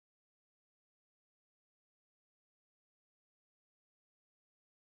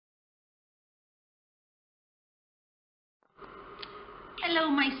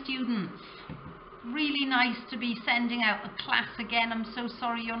Hello my students, really nice to be sending out a class again. I'm so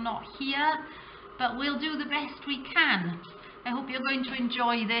sorry you're not here, but we'll do the best we can. I hope you're going to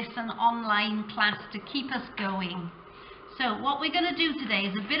enjoy this, an online class to keep us going. So what we're going to do today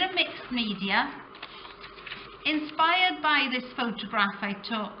is a bit of mixed media, inspired by this photograph I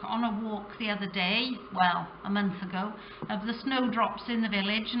took on a walk the other day, well, a month ago, of the snowdrops in the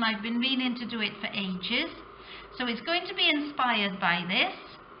village, and I've been meaning to do it for ages. So it's going to be inspired by this.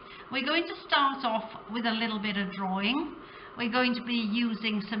 We're going to start off with a little bit of drawing. We're going to be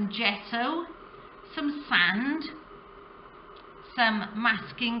using some gesso, some sand, some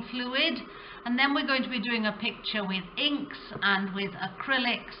masking fluid, and then we're going to be doing a picture with inks and with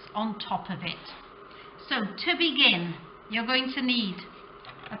acrylics on top of it. So to begin, you're going to need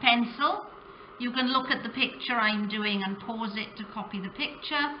a pencil. You can look at the picture I'm doing and pause it to copy the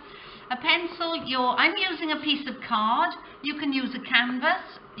picture. A pencil, I'm using a piece of card. You can use a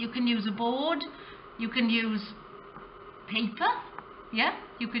canvas, you can use a board, you can use paper, yeah,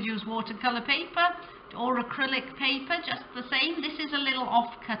 you could use watercolor paper or acrylic paper, just the same. This is a little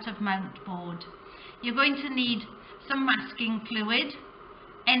offcut of mount board. You're going to need some masking fluid.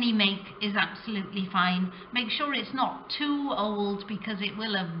 Any make is absolutely fine. Make sure it's not too old because it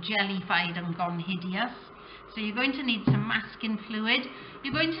will have jellified and gone hideous. So you're going to need some masking fluid.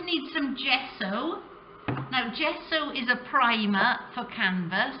 You're going to need some gesso. Now gesso is a primer for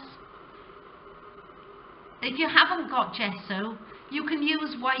canvas. If you haven't got gesso, you can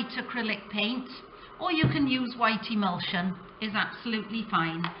use white acrylic paint or you can use white emulsion, is absolutely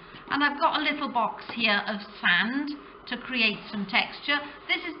fine. And I've got a little box here of sand to create some texture.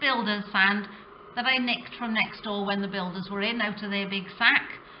 This is builder's sand that I nicked from next door when the builders were in, out of their big sack.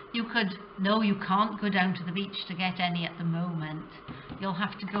 You can't go down to the beach to get any at the moment. You'll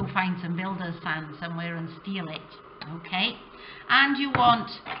have to go find some builder's sand somewhere and steal it, okay? And you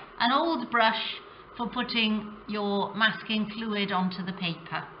want an old brush for putting your masking fluid onto the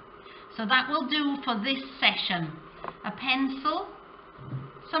paper. So that will do for this session. A pencil,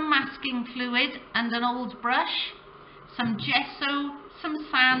 some masking fluid and an old brush, some gesso, some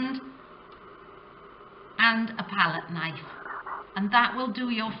sand and a palette knife. And that will do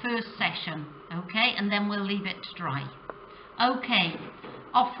your first session, okay? And then we'll leave it to dry. Okay,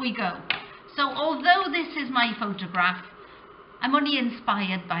 off we go. So although this is my photograph, I'm only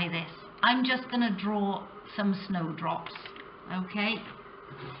inspired by this. I'm just going to draw some snowdrops, okay?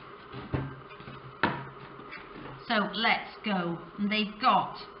 So let's go. And they've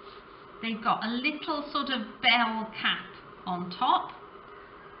got a little sort of bell cap on top,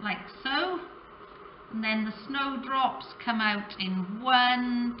 like so. And then the snowdrops come out in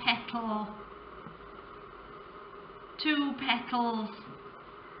one petal, two petals.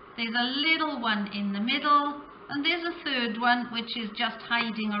 There's a little one in the middle, and there's a third one which is just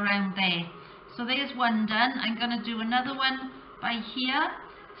hiding around there. So there's one done. I'm going to do another one by here.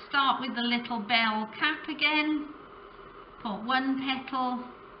 Start with the little bell cap again. Put one petal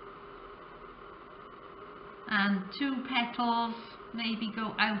and two petals. Maybe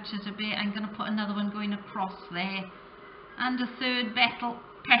go out it a bit. I'm going to put another one going across there and a third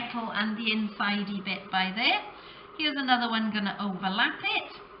petal and the insidey bit by there. Here's another one going to overlap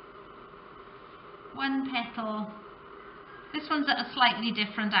it. One petal. This one's at a slightly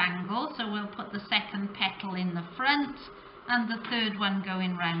different angle, so we'll put the second petal in the front and the third one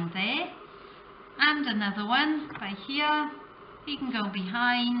going round there. And another one by here. He can go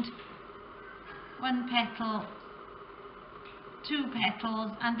behind. One petal, two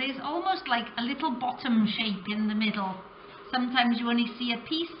petals, and there's almost like a little bottom shape in the middle. Sometimes you only see a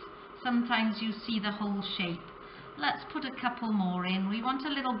piece, sometimes you see the whole shape. Let's put a couple more in. We want a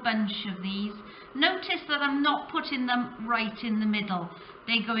little bunch of these. Notice that I'm not putting them right in the middle.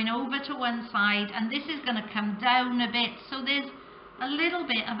 They're going over to one side, and this is going to come down a bit, so there's a little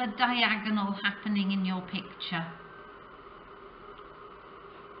bit of a diagonal happening in your picture.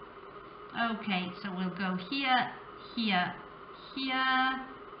 Okay, so we'll go here, here, here,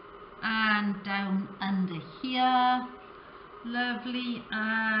 and down under here. Lovely.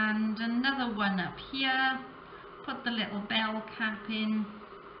 And another one up here. Put the little bell cap in.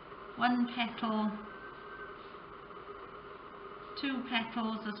 One petal, two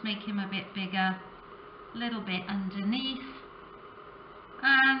petals. Let's make him a bit bigger. Little bit underneath.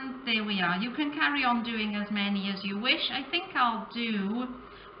 And there we are. You can carry on doing as many as you wish. I think I'll do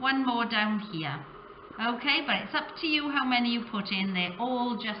one more down here. Okay, but it's up to you how many you put in. They're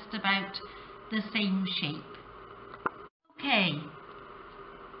all just about the same shape. Okay,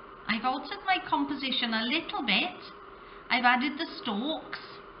 I've altered my composition a little bit. I've added the stalks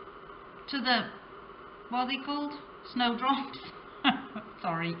to the, what are they called? Snowdrops.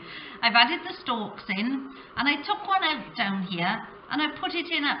 Sorry. I've added the stalks in, and I took one out down here and I put it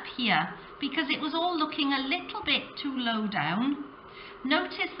in up here because it was all looking a little bit too low down.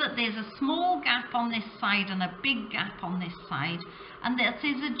 Notice that there's a small gap on this side and a big gap on this side, and that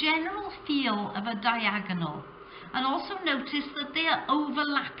is a general feel of a diagonal. And also notice that they are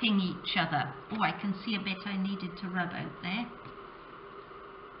overlapping each other. Oh, I can see a bit I needed to rub out there.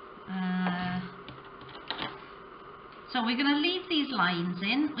 So we're going to leave these lines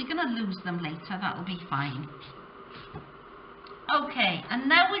in. We're going to lose them later, that'll be fine. Okay, and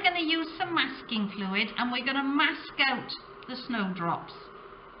now we're going to use some masking fluid and we're going to mask out the snowdrops.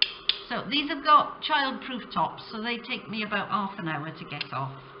 So these have got child-proof tops, so they take me about half an hour to get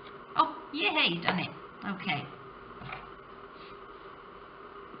off. Oh, yay, done it. Okay.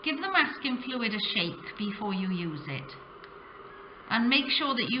 Give the masking fluid a shake before you use it. And make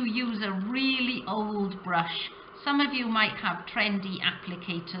sure that you use a really old brush. Some of you might have trendy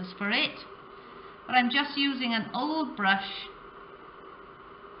applicators for it, but I'm just using an old brush,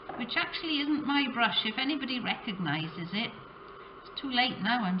 which actually isn't my brush, if anybody recognises it. It's too late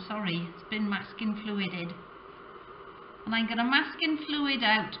now, I'm sorry, it's been masking fluided. And I'm going to masking fluid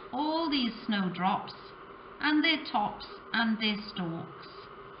out all these snowdrops and their tops and their stalks.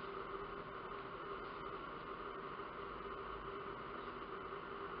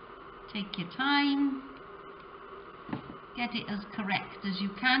 Take your time, get it as correct as you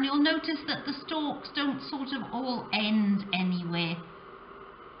can. You'll notice that the stalks don't sort of all end anywhere.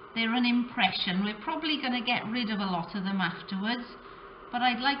 They're an impression. We're probably going to get rid of a lot of them afterwards, but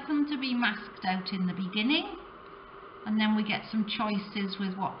I'd like them to be masked out in the beginning, and then we get some choices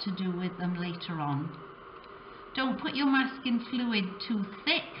with what to do with them later on. Don't put your masking fluid too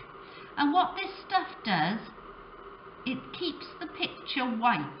thick, and what this stuff does, it keeps the picture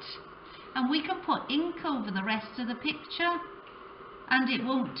white. And we can put ink over the rest of the picture and it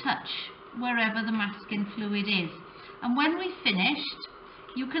won't touch wherever the masking fluid is. And when we've finished,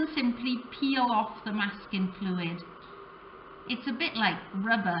 you can simply peel off the masking fluid. It's a bit like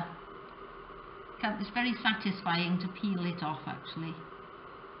rubber. It's very satisfying to peel it off actually.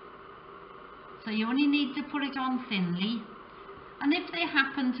 So you only need to put it on thinly, and if there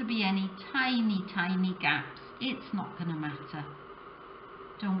happen to be any tiny gaps, it's not going to matter.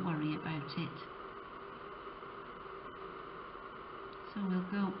 Don't worry about it. So we'll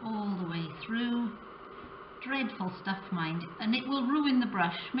go all the way through. Dreadful stuff, mind, and it will ruin the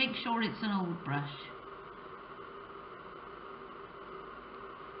brush. Make sure it's an old brush,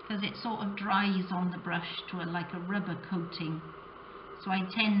 because it sort of dries on the brush to like a rubber coating. So I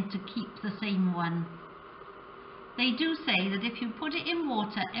tend to keep the same one. They do say that if you put it in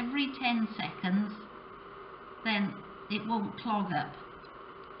water every 10 seconds, then it won't clog up.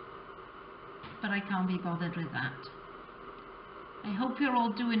 But I can't be bothered with that. I hope you're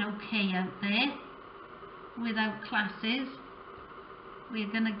all doing okay out there without classes.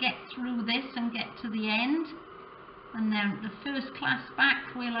 We're going to get through this and get to the end, and then the first class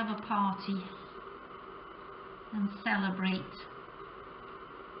back we'll have a party and celebrate.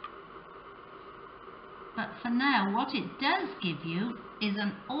 But for now, what it does give you is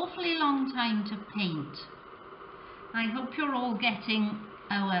an awfully long time to paint. I hope you're all getting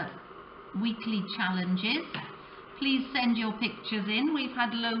our weekly challenges. Please send your pictures in. We've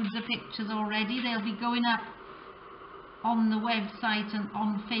had loads of pictures already. They'll be going up on the website and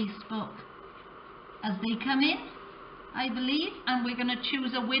on Facebook as they come in, I believe, and we're going to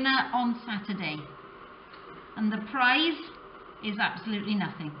choose a winner on Saturday. And the prize is absolutely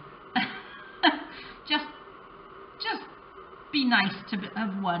nothing. just be nice to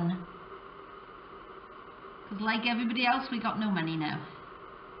have won, because like everybody else, we got no money now.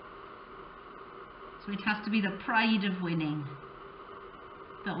 So it has to be the pride of winning.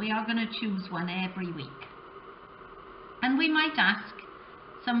 But we are going to choose one every week. And we might ask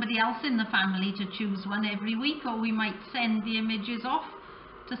somebody else in the family to choose one every week, or we might send the images off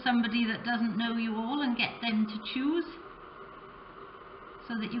to somebody that doesn't know you all and get them to choose,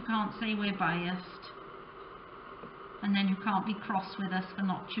 so that you can't say we're biased. And then you can't be cross with us for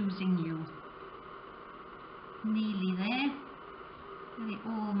not choosing you. Nearly there. Get it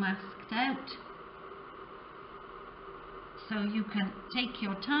all masked out. So you can take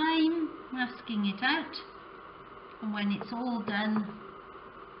your time masking it out, and when it's all done,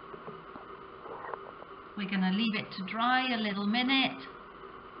 we're going to leave it to dry a little minute.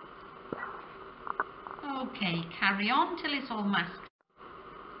 Okay, carry on till it's all masked.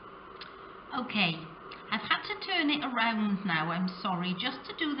 Okay, I've had to turn it around now, I'm sorry, just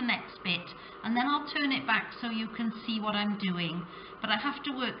to do the next bit, and then I'll turn it back so you can see what I'm doing, but I have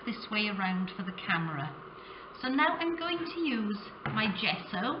to work this way around for the camera. So now I'm going to use my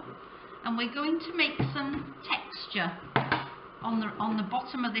gesso, and we're going to make some texture on the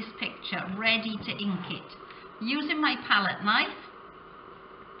bottom of this picture, ready to ink it. Using my palette knife,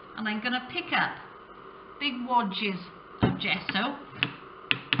 and I'm going to pick up big wadges of gesso,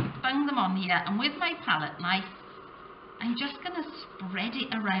 bang them on here, and with my palette knife I'm just going to spread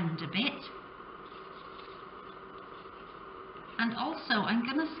it around a bit. And also I'm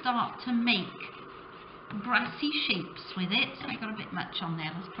going to start to make grassy shapes with it. I got a bit much on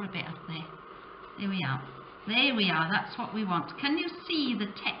there, let's put a bit up there. There we are. There we are, that's what we want. Can you see the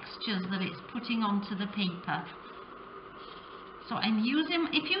textures that it's putting onto the paper? So I'm using,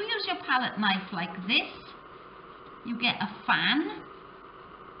 if you use your palette knife like this, you get a fan,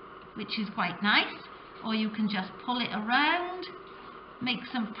 which is quite nice, or you can just pull it around, make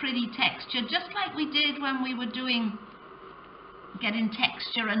some pretty texture, just like we did when we were getting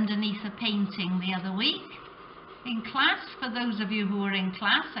texture underneath a painting the other week in class. For those of you who were in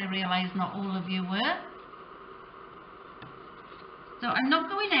class, I realise not all of you were. So I'm not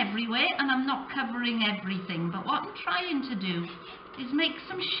going everywhere and I'm not covering everything, but what I'm trying to do is make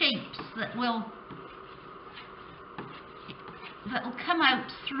some shapes that will come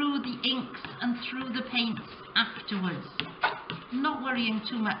out through the inks and through the paints afterwards. I'm not worrying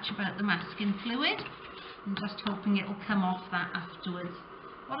too much about the masking fluid. I'm just hoping it will come off that afterwards.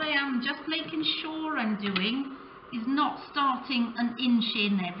 What I am just making sure I'm doing is not starting an inch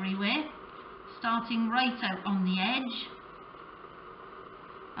in everywhere, starting right out on the edge.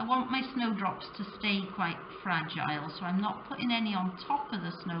 I want my snowdrops to stay quite fragile, so I'm not putting any on top of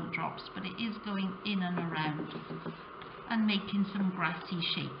the snowdrops, but it is going in and around and making some grassy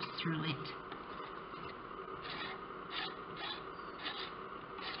shapes through it.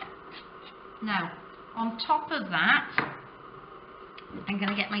 Now, on top of that, I'm going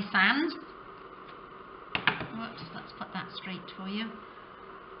to get my sand. Whoops, let's put that straight for you.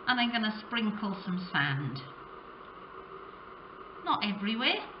 And I'm going to sprinkle some sand. Not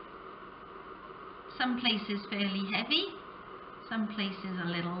everywhere. Some places fairly heavy, some places a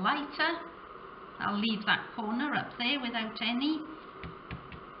little lighter. I'll leave that corner up there without any.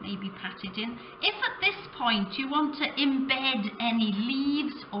 Maybe pat it in. If at this point you want to embed any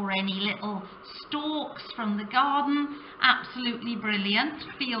leaves or any little stalks from the garden, absolutely brilliant,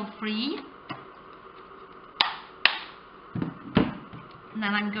 feel free. And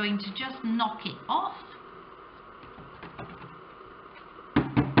then I'm going to just knock it off.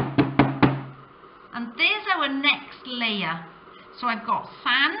 And there's our next layer. So I've got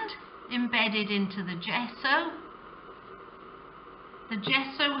sand embedded into the gesso. The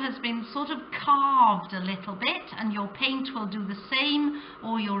gesso has been sort of carved a little bit, and your paint will do the same,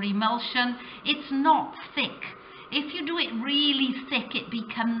 or your emulsion. It's not thick. If you do it really thick, it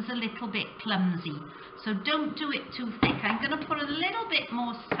becomes a little bit clumsy. So don't do it too thick. I'm going to put a little bit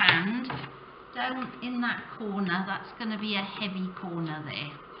more sand down in that corner. That's going to be a heavy corner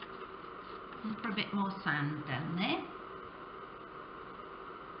there. And put a bit more sand down there.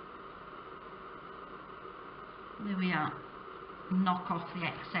 There we are. Knock off the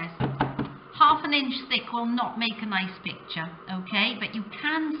excess. Half an inch thick will not make a nice picture, okay? But you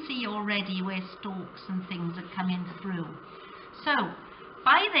can see already where stalks and things are coming through. So,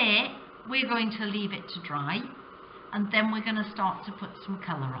 by there, we're going to leave it to dry, and then we're going to start to put some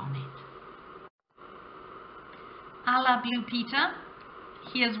colour on it. A la Blue Peter,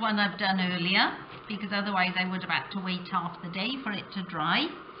 here's one I've done earlier, because otherwise I would have had to wait half the day for it to dry.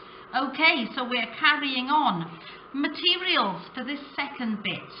 Okay, so we're carrying on. Materials for this second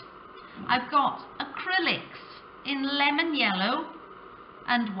bit. I've got acrylics in lemon yellow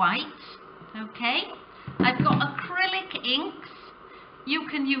and white. Okay, I've got acrylic inks. You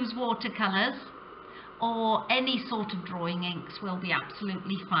can use watercolours or any sort of drawing inks will be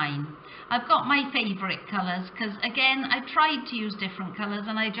absolutely fine. I've got my favourite colours because again I tried to use different colours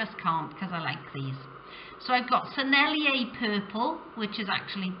and I just can't because I like these. So I've got Sennelier Purple, which is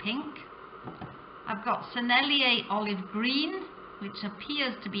actually pink. I've got Sennelier Olive Green, which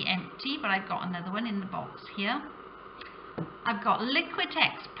appears to be empty, but I've got another one in the box here. I've got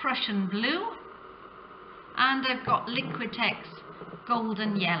Liquitex Prussian Blue, and I've got Liquitex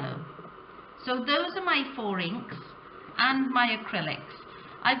Golden Yellow. So those are my 4 inks and my acrylics.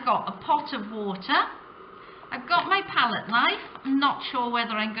 I've got a pot of water. I've got my palette knife. I'm not sure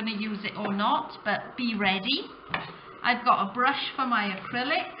whether I'm going to use it or not, but be ready. I've got a brush for my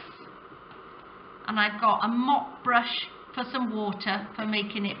acrylics. And I've got a mop brush for some water for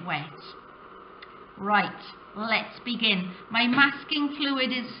making it wet. Right, let's begin. My masking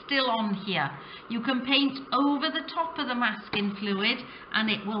fluid is still on here. You can paint over the top of the masking fluid and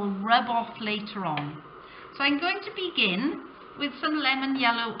it will rub off later on. So I'm going to begin with some lemon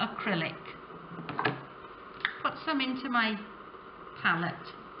yellow acrylic. Put some into my palette.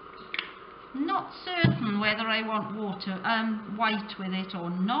 Not certain whether I want white with it or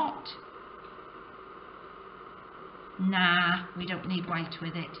not. Nah, we don't need white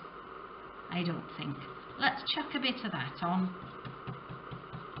with it. I don't think. Let's chuck a bit of that on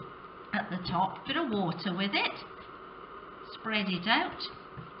at the top. Bit of water with it. Spread it out.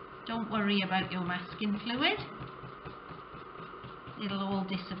 Don't worry about your masking fluid. It'll all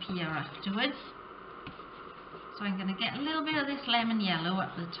disappear afterwards. So I'm going to get a little bit of this lemon yellow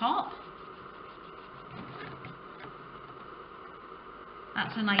at the top.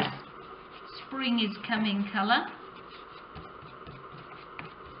 That's a nice spring is coming colour.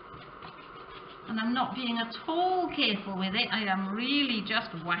 And I'm not being at all careful with it. I am really just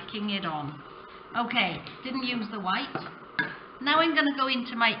whacking it on. Okay, didn't use the white. Now I'm going to go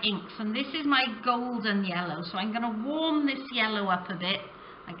into my inks, and this is my golden yellow. So I'm going to warm this yellow up a bit.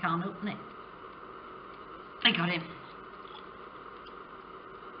 I can't open it. I got it.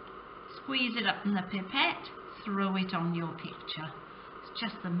 Squeeze it up in the pipette, throw it on your picture. It's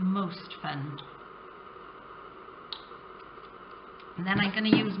just the most fun. And then I'm going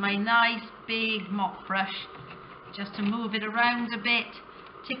to use my nice big mop brush just to move it around a bit,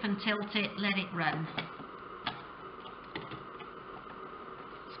 tip and tilt it, let it run.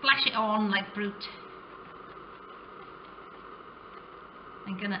 Splash it on like brute.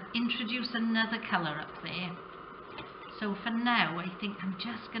 I'm going to introduce another colour up there. So for now I think I'm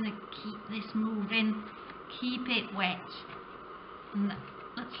just going to keep this moving, keep it wet. And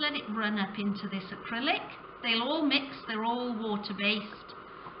let's let it run up into this acrylic. They'll all mix, they're all water based.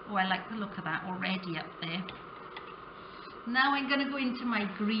 Oh, I like the look of that already up there. Now I'm going to go into my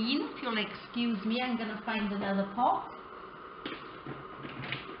green. If you'll excuse me, I'm going to find another pot.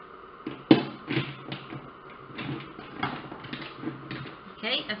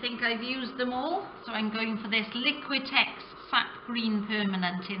 Okay, I think I've used them all, so I'm going for this Liquitex Sap Green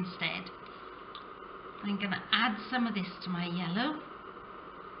Permanent instead. I'm going to add some of this to my yellow.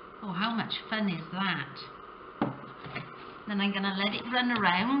 Oh, how much fun is that? Then I'm going to let it run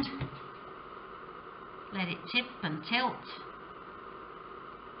around, let it tip and tilt.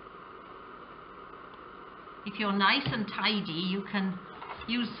 If you're nice and tidy, you can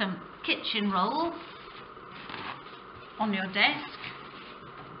use some kitchen roll on your desk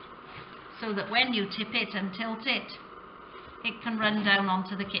so that when you tip it and tilt it, it can run down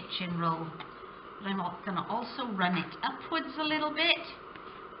onto the kitchen roll. But I'm going to also run it upwards a little bit.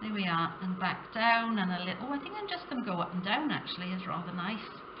 There we are, and back down and a little. Oh, I think I'm just going to go up and down actually, is rather nice.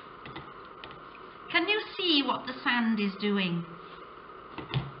 Can you see what the sand is doing?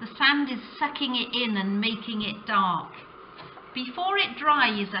 The sand is sucking it in and making it dark. Before it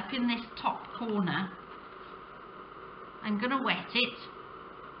dries up in this top corner, I'm going to wet it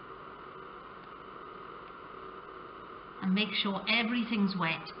and make sure everything's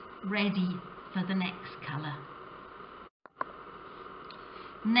wet, ready for the next colour.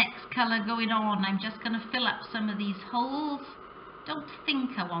 Next colour going on, I'm just going to fill up some of these holes. Don't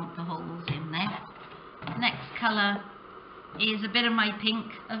think I want the holes in there. Next colour is a bit of my pink,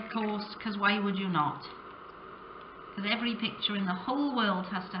 of course, because why would you not? Because every picture in the whole world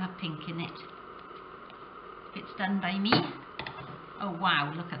has to have pink in it. If it's done by me. Oh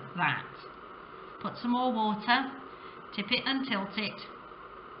wow, look at that. Put some more water, tip it and tilt it,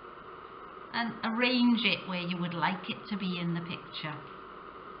 and arrange it where you would like it to be in the picture.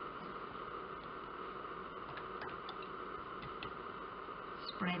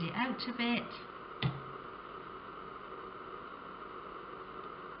 Spread it out a bit.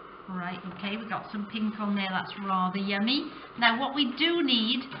 Right, okay, we've got some pink on there, that's rather yummy. Now what we do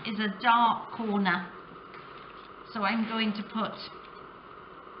need is a dark corner. So I'm going to put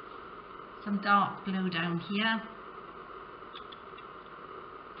some dark blue down here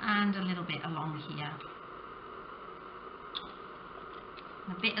and a little bit along here.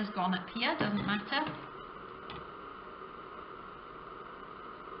 A bit has gone up here, doesn't matter.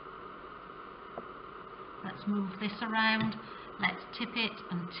 Let's move this around. Let's tip it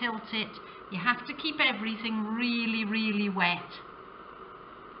and tilt it. You have to keep everything really, really wet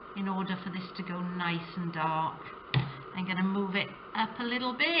in order for this to go nice and dark. I'm going to move it up a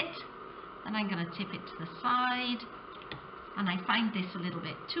little bit, and I'm going to tip it to the side. And I find this a little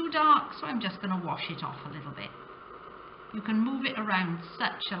bit too dark, so I'm just going to wash it off a little bit. You can move it around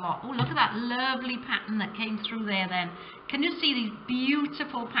such a lot. Oh, look at that lovely pattern that came through there then. Can you see these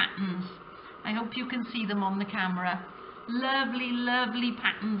beautiful patterns? I hope you can see them on the camera. Lovely, lovely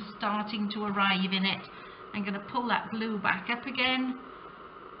patterns starting to arrive in it. I'm going to pull that blue back up again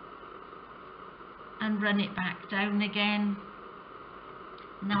and run it back down again.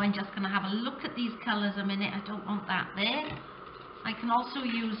 Now I'm just going to have a look at these colours a minute. I don't want that there. I can also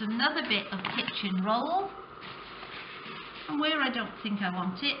use another bit of kitchen roll, and where I don't think I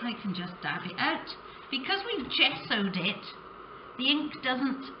want it, I can just dab it out. Because we've gessoed it, the ink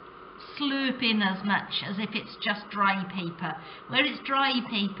doesn't slurp in as much as if it's just dry paper. Where it's dry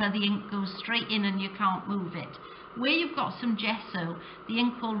paper, the ink goes straight in and you can't move it. Where you've got some gesso, the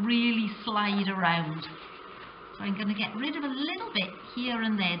ink will really slide around. So I'm going to get rid of a little bit here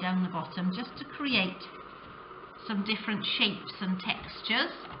and there down the bottom, just to create some different shapes and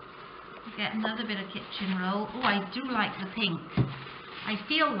textures. Get another bit of kitchen roll. Oh, I do like the pink. I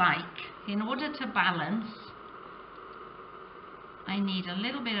feel like in order to balance, I need a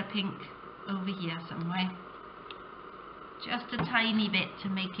little bit of pink over here somewhere. Just a tiny bit to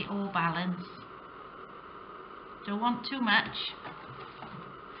make it all balance. Don't want too much.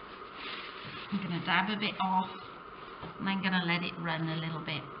 I'm going to dab a bit off, and I'm going to let it run a little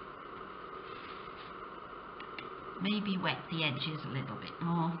bit. Maybe wet the edges a little bit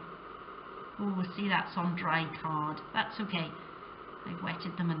more. Oh, see, that's on dry card. That's okay. I've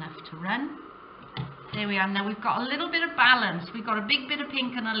wetted them enough to run. There we are. Now we've got a little bit of balance. We've got a big bit of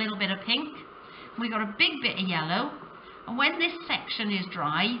pink and a little bit of pink. We've got a big bit of yellow. And when this section is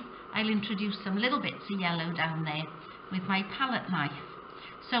dry, I'll introduce some little bits of yellow down there with my palette knife.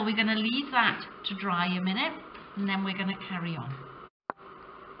 So we're going to leave that to dry a minute, and then we're going to carry on.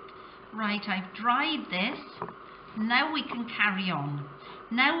 Right, I've dried this. Now we can carry on.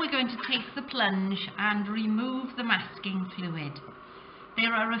 Now we're going to take the plunge and remove the masking fluid.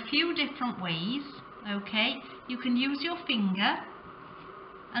 There are a few different ways, okay? You can use your finger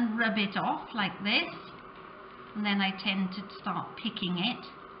and rub it off like this, and then I tend to start picking it,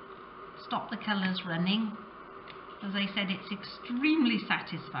 stop the colours running. As I said, it's extremely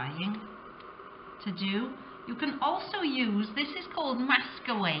satisfying to do. You can also use, this is called Mask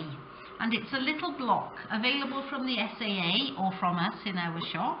Away, and it's a little block available from the SAA or from us in our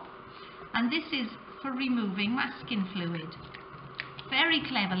shop, and this is for removing masking fluid. Very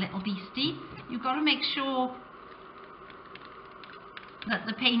clever little beastie. You've got to make sure that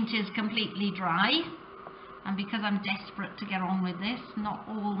the paint is completely dry, and because I'm desperate to get on with this, not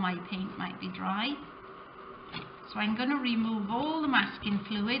all my paint might be dry. So I'm going to remove all the masking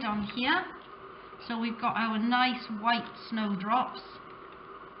fluid on here. So we've got our nice white snowdrops.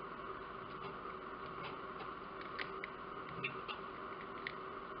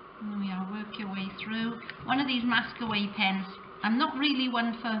 There we are, work your way through. One of these Mask Away pens, I'm not really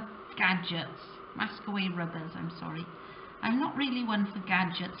one for gadgets. Mask Away rubbers, I'm sorry. I'm not really one for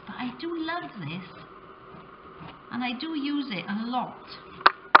gadgets, but I do love this. And I do use it a lot.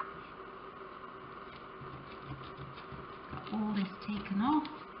 Got all this taken off.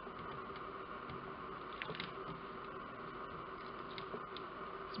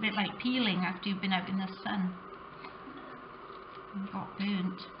 It's a bit like peeling after you've been out in the sun and got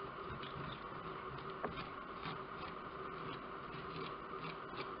burnt.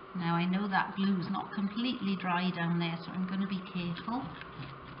 Now I know that blue's not completely dry down there, so I'm going to be careful.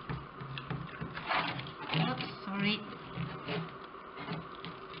 Oops, sorry.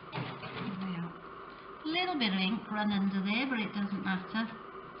 There we are. A little bit of ink run under there, but it doesn't matter.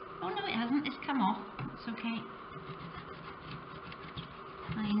 Oh no, it hasn't. It's come off. It's okay.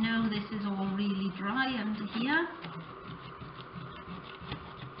 I know this is all really dry under here.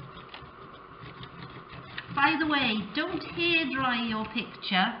 By the way, don't hair dry your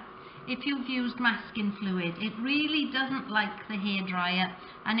picture if you've used masking fluid. It really doesn't like the hair dryer,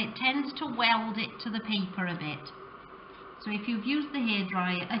 and it tends to weld it to the paper a bit. So if you've used the hair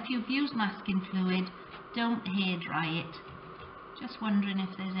dryer, if you've used masking fluid, don't hair dry it. Just wondering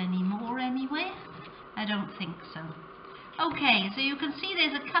if there's any more anywhere. I don't think so. Okay, so you can see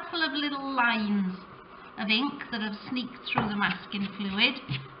there's a couple of little lines of ink that have sneaked through the masking fluid,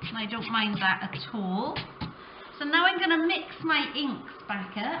 and I don't mind that at all. So now I'm going to mix my inks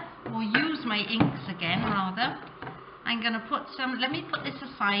back up, or use my inks again rather. I'm going to put some, let me put this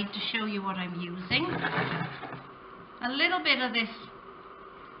aside to show you what I'm using. A little bit of this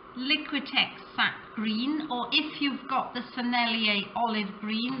Liquitex Sap Green, or if you've got the Sennelier Olive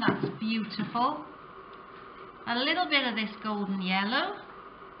Green, that's beautiful. A little bit of this Golden Yellow.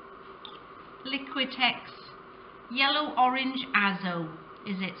 Liquitex Yellow Orange Azo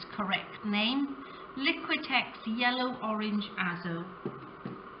is its correct name. Liquitex Yellow Orange Azo.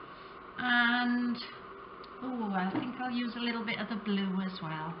 And, oh, I think I'll use a little bit of the blue as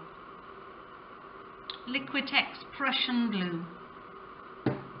well. Liquitex Prussian Blue.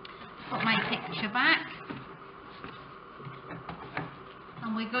 Put my picture back.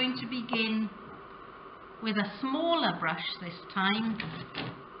 And we're going to begin with a smaller brush this time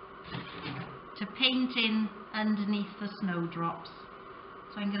to paint in underneath the snowdrops.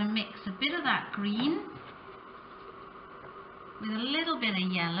 So I'm going to mix a bit of that green with a little bit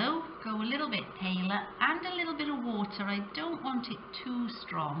of yellow, go a little bit paler, and a little bit of water. I don't want it too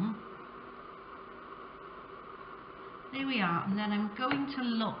strong. There we are, and then I'm going to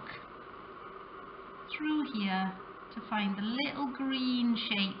look through here to find the little green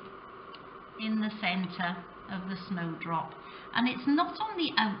shape in the centre of the snowdrop. And it's not on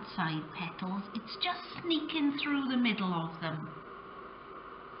the outside petals, it's just sneaking through the middle of them.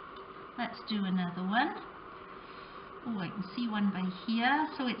 Let's do another one. Oh, I can see one by here,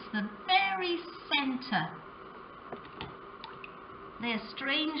 so it's the very centre. They're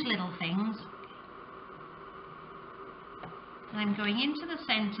strange little things. And I'm going into the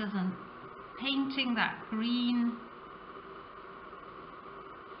centres and painting that green.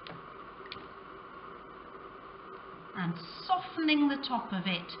 And softening the top of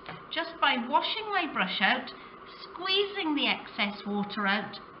it just by washing my brush out, squeezing the excess water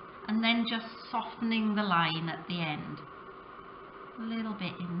out, and then just softening the line at the end. A little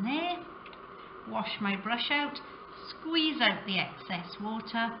bit in there, wash my brush out, squeeze out the excess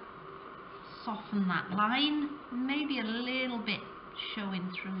water, soften that line, maybe a little bit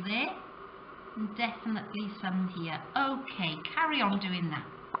showing through there, and definitely some here. Okay, carry on doing that.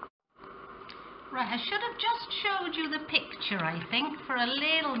 Right, I should have just showed you the picture, I think, for a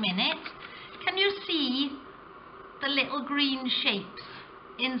little minute. Can you see the little green shapes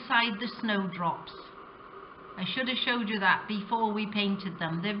inside the snowdrops? I should have showed you that before we painted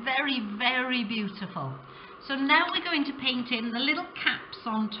them. They're very, very beautiful. So now we're going to paint in the little caps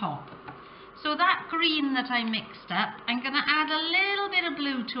on top. So that green that I mixed up, I'm going to add a little bit of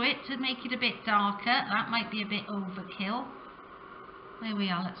blue to it to make it a bit darker. That might be a bit overkill. There we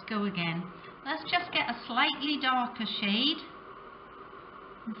are, let's go again. Let's just get a slightly darker shade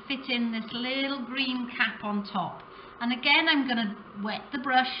and fit in this little green cap on top. And again, I'm going to wet the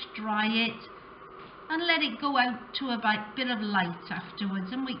brush, dry it, and let it go out to a bit of light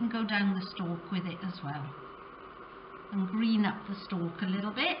afterwards, and we can go down the stalk with it as well. And green up the stalk a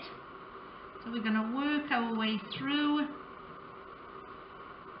little bit. So we're going to work our way through.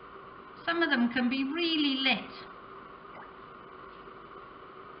 Some of them can be really lit.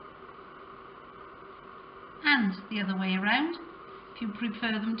 And the other way around, if you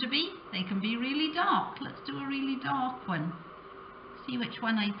prefer them to be, they can be really dark. Let's do a really dark one. See which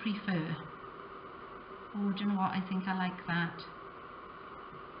one I prefer. Oh, do you know what? I think I like that. Let's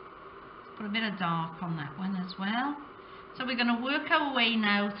put a bit of dark on that one as well. So we're going to work our way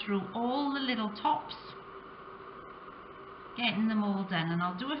now through all the little tops, getting them all done. And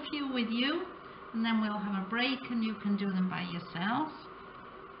I'll do a few with you, and then we'll have a break and you can do them by yourselves.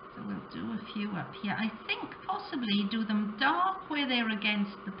 So we'll do a few up here. I think possibly do them dark where they're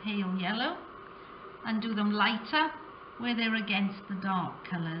against the pale yellow, and do them lighter where they're against the dark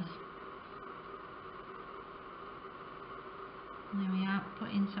colours. There we are,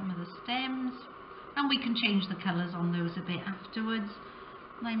 put in some of the stems, and we can change the colours on those a bit afterwards.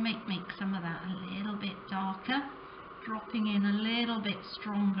 And I might make some of that a little bit darker, dropping in a little bit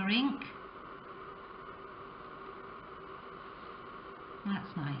stronger ink.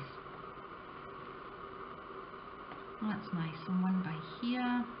 That's nice. That's nice. And one by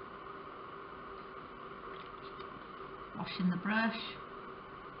here. Washing the brush,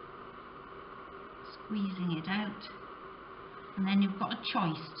 squeezing it out, and then you've got a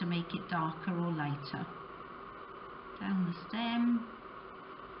choice to make it darker or lighter. Down the stem,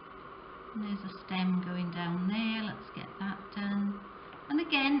 and there's a stem going down there. Let's get that done. And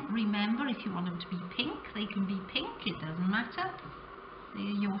again, remember, if you want them to be pink, they can be pink, it doesn't matter. They're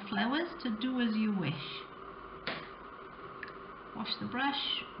your flowers to do as you wish. Wash the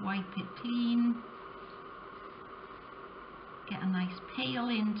brush, wipe it clean. Get a nice pale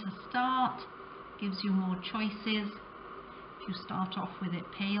in to start, gives you more choices. If you start off with it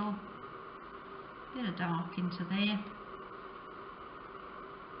pale, bit of dark into there.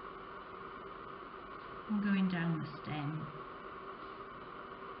 And going down the stem.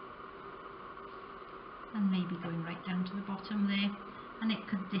 And maybe going right down to the bottom there. And it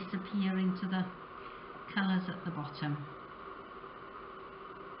could disappear into the colours at the bottom.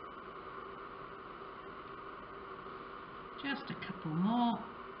 Just a couple more,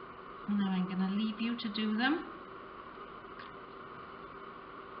 and then I'm going to leave you to do them.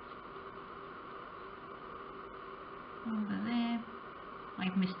 Over there.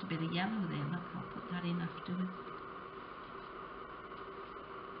 I've missed a bit of yellow there, look, I'll put that in afterwards.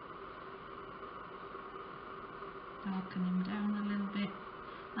 Darken him down a little bit.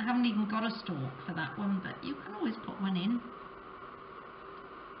 I haven't even got a stalk for that one, but you can always put one in.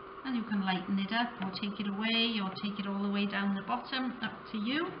 And you can lighten it up or take it away or take it all the way down the bottom, up to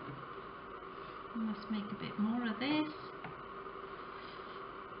you. Let's make a bit more of this.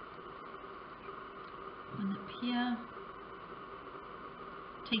 And up here.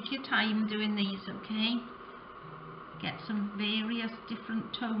 Take your time doing these, okay? Get some various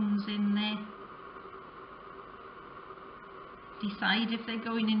different tones in there. Decide if they're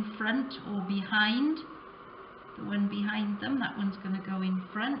going in front or behind. The one behind them, that one's going to go in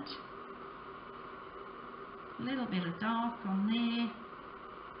front. A little bit of dark on there.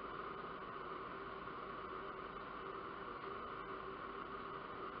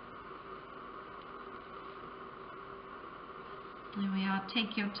 There we are.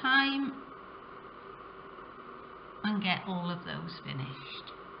 Take your time and get all of those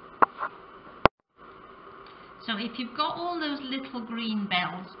finished. So if you've got all those little green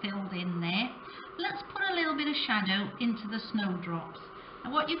bells filled in there, let's put a little bit of shadow into the snowdrops.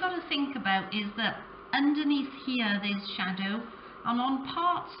 And what you've got to think about is that underneath here there's shadow, and on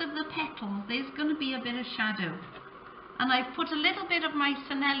parts of the petals there's going to be a bit of shadow. And I've put a little bit of my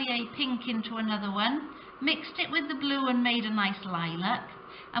Sennelier pink into another one, mixed it with the blue and made a nice lilac.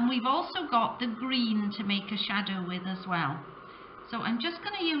 And we've also got the green to make a shadow with as well. So I'm just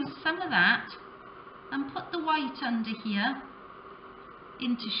going to use some of that and put the white under here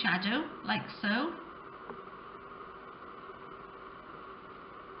into shadow, like so.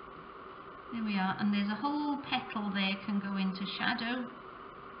 There we are, and there's a whole petal there can go into shadow,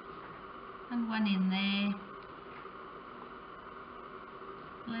 and one in there,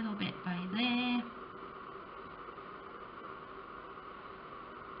 a little bit by there,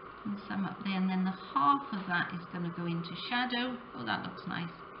 and some up there, and then the half of that is going to go into shadow. Oh, that looks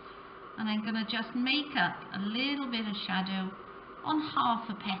nice. And I'm going to just make up a little bit of shadow on half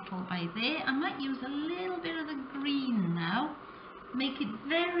a petal by there. I might use a little bit of the green now. Make it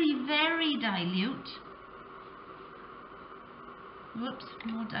very, very dilute. Whoops,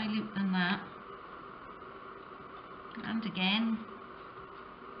 more dilute than that. And again.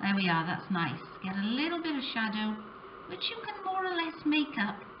 There we are, that's nice. Get a little bit of shadow, which you can more or less make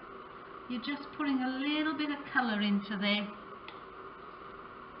up. You're just putting a little bit of colour into there.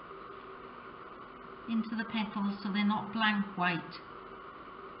 Into the petals so they're not blank white.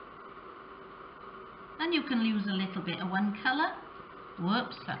 And you can use a little bit of one colour.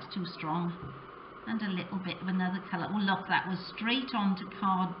 Whoops, that's too strong. And a little bit of another colour. Oh look, that was straight onto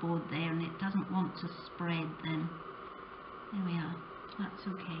cardboard there, and it doesn't want to spread then. There we are, that's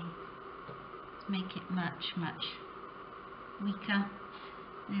okay. Let's make it much, much weaker.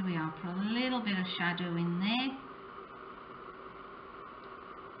 There we are, put a little bit of shadow in there.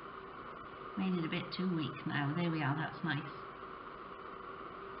 Made it a bit too weak now. There we are, that's nice.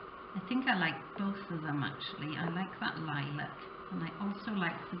 I think I like both of them actually. I like that lilac, and I also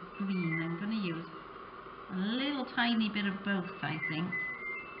like the green. I'm going to use a little tiny bit of both, I think.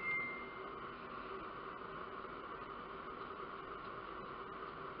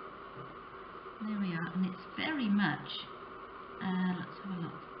 There we are, and it's very much, let's have a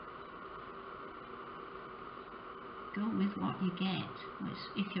look. Go with what you get, which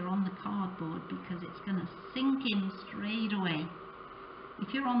if you're on the cardboard, because it's going to sink in straight away.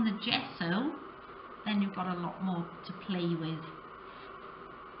 If you're on the gesso, then you've got a lot more to play with.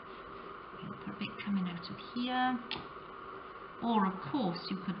 You'll put a bit coming out of here. Or of course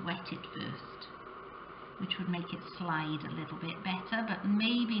you could wet it first, which would make it slide a little bit better, but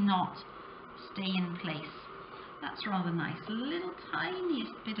maybe not stay in place. That's rather nice. A little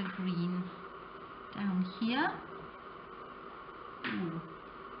tiniest bit of green down here. Ooh,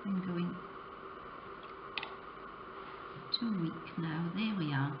 I'm going too weak now. There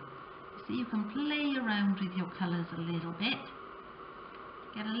we are. So you can play around with your colours a little bit.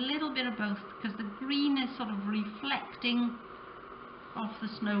 Get a little bit of both, because the green is sort of reflecting off the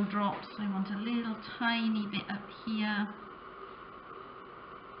snowdrops. I want a little tiny bit up here.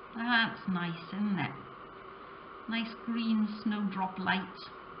 That's nice, isn't it? Nice green snowdrop light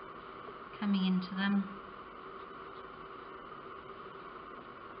coming into them.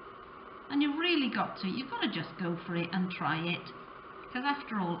 And you've got to just go for it and try it, because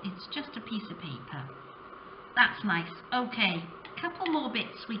after all, it's just a piece of paper. That's nice. Okay, a couple more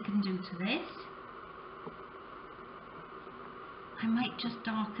bits we can do to this. I might just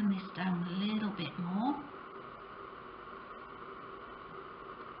darken this down a little bit more.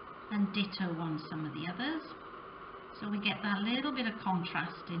 And ditto on some of the others. So we get that little bit of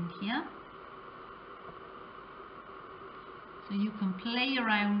contrast in here. So you can play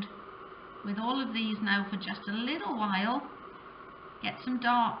around with all of these now for just a little while get some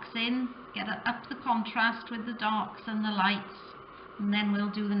darks in, get up the contrast with the darks and the lights, and then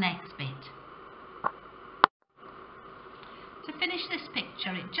we'll do the next bit. To finish this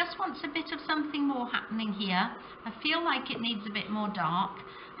picture, it just wants a bit of something more happening here. I feel like it needs a bit more dark.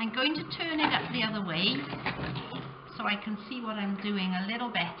 I'm going to turn it up the other way so I can see what I'm doing a little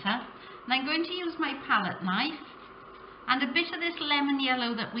better. And I'm going to use my palette knife and a bit of this lemon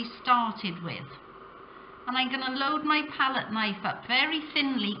yellow that we started with. And I'm going to load my palette knife up very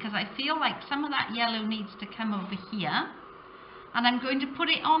thinly because I feel like some of that yellow needs to come over here. And I'm going to put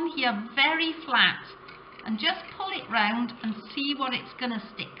it on here very flat and just pull it round and see what it's going to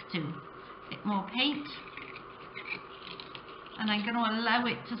stick to. A bit more paint. And I'm going to allow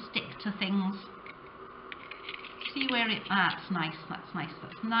it to stick to things. See where it, that's nice, that's nice,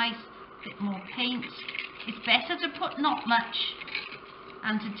 that's nice. A bit more paint. It's better to put not much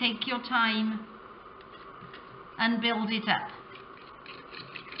and to take your time and build it up.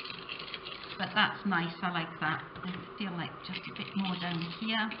 But that's nice, I like that. I feel like just a bit more down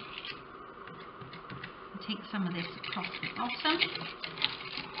here. Take some of this across the bottom.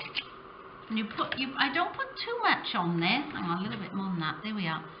 And I don't put too much on there. Hang on, a little bit more than that. There we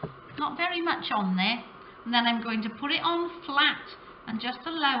are. Not very much on there. And then I'm going to put it on flat and just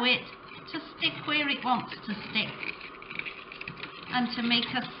allow it to stick where it wants to stick. And to make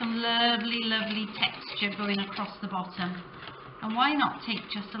us some lovely, lovely texture going across the bottom. And why not take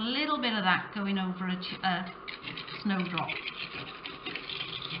just a little bit of that going over a snowdrop.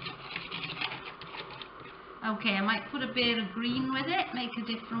 Okay, I might put a bit of green with it, make a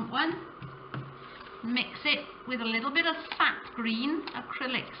different one. Mix it with a little bit of sap green,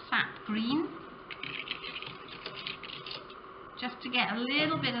 acrylic sap green. Just to get a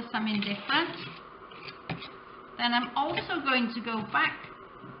little bit of something different. Then I'm also going to go back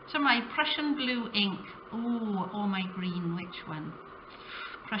to my Prussian blue ink. Ooh, or my green, which one?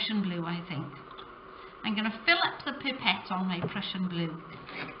 Prussian blue, I think. I'm going to fill up the pipette on my Prussian blue.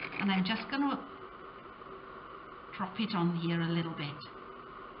 And I'm just going to drop it on here a little bit.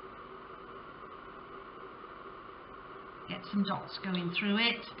 Get some dots going through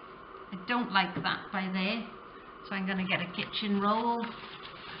it. I don't like that by there, so I'm going to get a kitchen roll.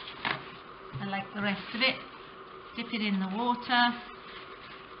 I like the rest of it. Dip it in the water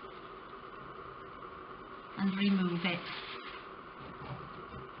and remove it.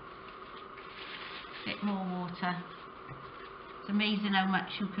 Bit more water. It's amazing how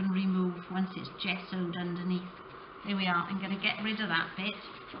much you can remove once it's gessoed underneath. There we are. I'm going to get rid of that bit.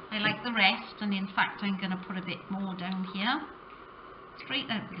 I like the rest, and in fact I'm going to put a bit more down here. Straight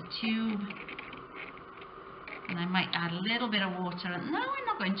out of the tube. And I might add a little bit of water. No, I'm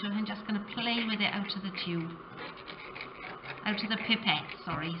not going to. I'm just going to play with it out of the tube. Out of the pipette.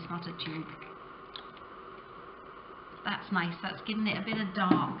 Sorry, it's not a tube. That's nice. That's giving it a bit of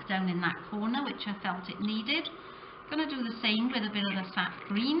dark down in that corner, which I felt it needed. I'm going to do the same with a bit of the sap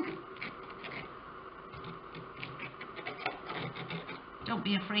green. Don't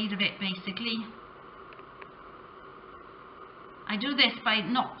be afraid of it, basically. I do this by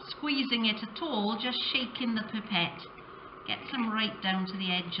not squeezing it at all, just shaking the pipette. Get some right down to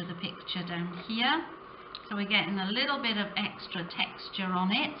the edge of the picture down here. So we're getting a little bit of extra texture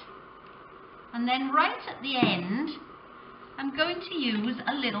on it. And then right at the end, I'm going to use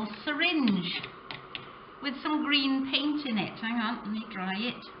a little syringe with some green paint in it. Hang on, let me dry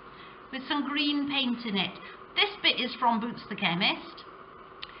it. With some green paint in it. This bit is from Boots the Chemist.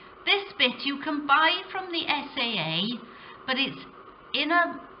 This bit you can buy from the SAA, but it's in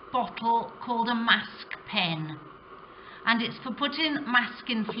a bottle called a mask pen. And it's for putting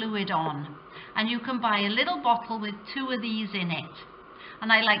masking fluid on. And you can buy a little bottle with 2 of these in it.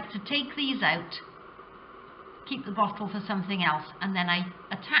 And I like to take these out, keep the bottle for something else, and then I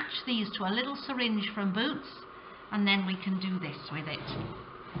attach these to a little syringe from Boots, and then we can do this with it.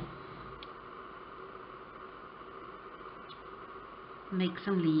 Make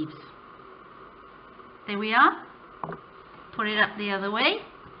some leaves. There we are. Put it up the other way.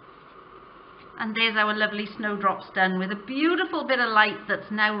 And there's our lovely snowdrops done with a beautiful bit of light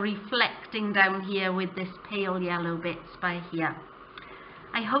that's now reflecting down here with this pale yellow bits by here.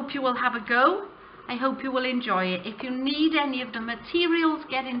 I hope you will have a go. I hope you will enjoy it. If you need any of the materials,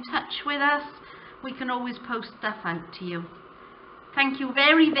 get in touch with us. We can always post stuff out to you. Thank you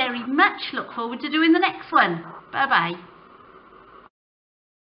very, very much. Look forward to doing the next one. Bye-bye.